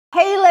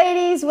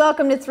ladies,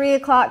 welcome to 3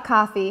 o'clock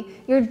coffee,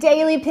 your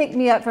daily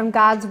pick-me-up from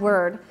God's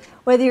Word.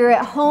 Whether you're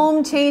at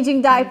home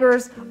changing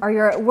diapers or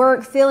you're at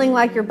work feeling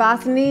like your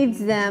boss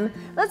needs them,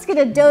 let's get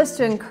a dose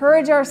to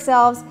encourage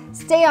ourselves,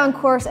 stay on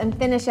course, and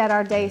finish out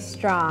our day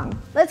strong.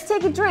 Let's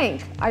take a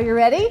drink. Are you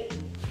ready?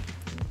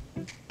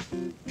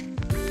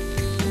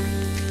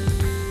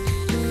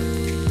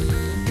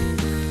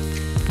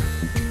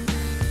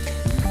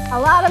 A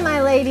lot of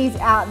my ladies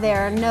out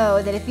there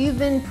know that if you've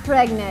been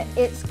pregnant,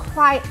 it's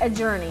quite a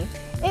journey.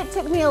 It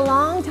took me a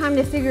long time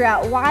to figure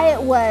out why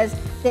it was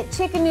that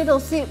chicken noodle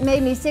soup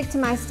made me sick to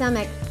my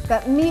stomach,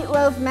 but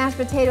meatloaf, mashed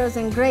potatoes,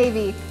 and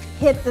gravy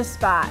hit the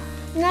spot.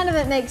 None of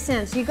it makes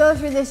sense. You go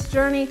through this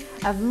journey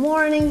of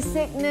morning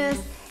sickness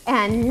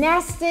and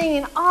nesting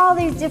and all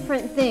these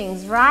different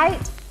things,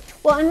 right?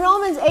 Well, in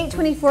Romans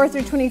 8:24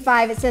 through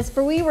 25, it says,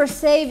 "For we were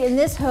saved in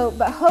this hope,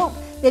 but hope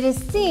that is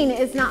seen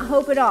is not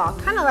hope at all."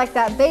 Kind of like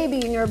that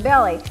baby in your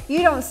belly.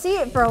 You don't see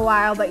it for a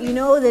while, but you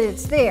know that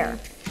it's there.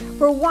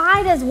 For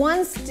why does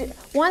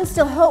one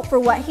still hope for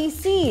what he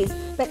sees?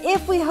 But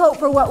if we hope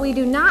for what we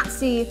do not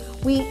see,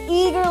 we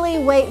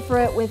eagerly wait for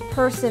it with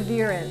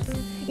perseverance.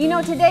 You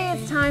know, today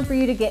it's time for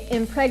you to get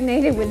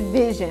impregnated with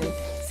vision.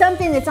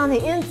 Something that's on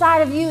the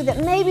inside of you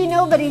that maybe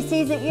nobody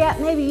sees it yet,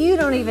 maybe you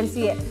don't even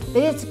see it,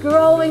 but it's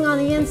growing on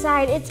the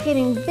inside, it's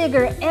getting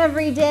bigger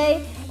every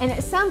day, and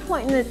at some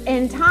point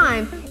in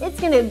time, it's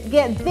gonna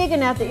get big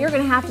enough that you're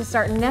gonna have to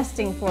start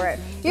nesting for it.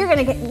 You're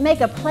gonna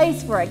make a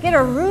place for it, get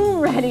a room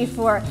ready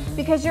for it,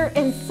 because you're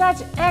in such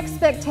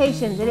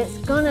expectation that it's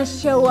gonna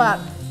show up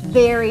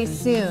very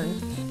soon.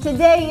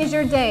 Today is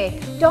your day.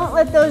 Don't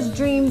let those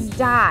dreams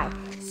die.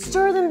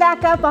 Stir them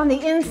back up on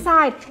the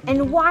inside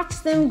and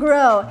watch them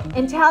grow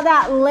until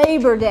that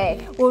Labor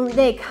Day when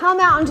they come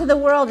out into the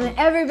world and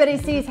everybody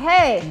sees,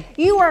 hey,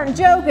 you weren't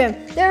joking.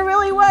 There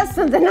really was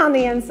something on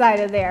the inside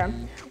of there.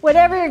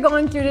 Whatever you're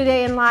going through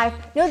today in life,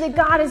 know that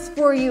God is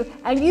for you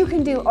and you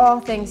can do all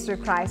things through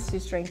Christ who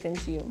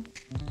strengthens you.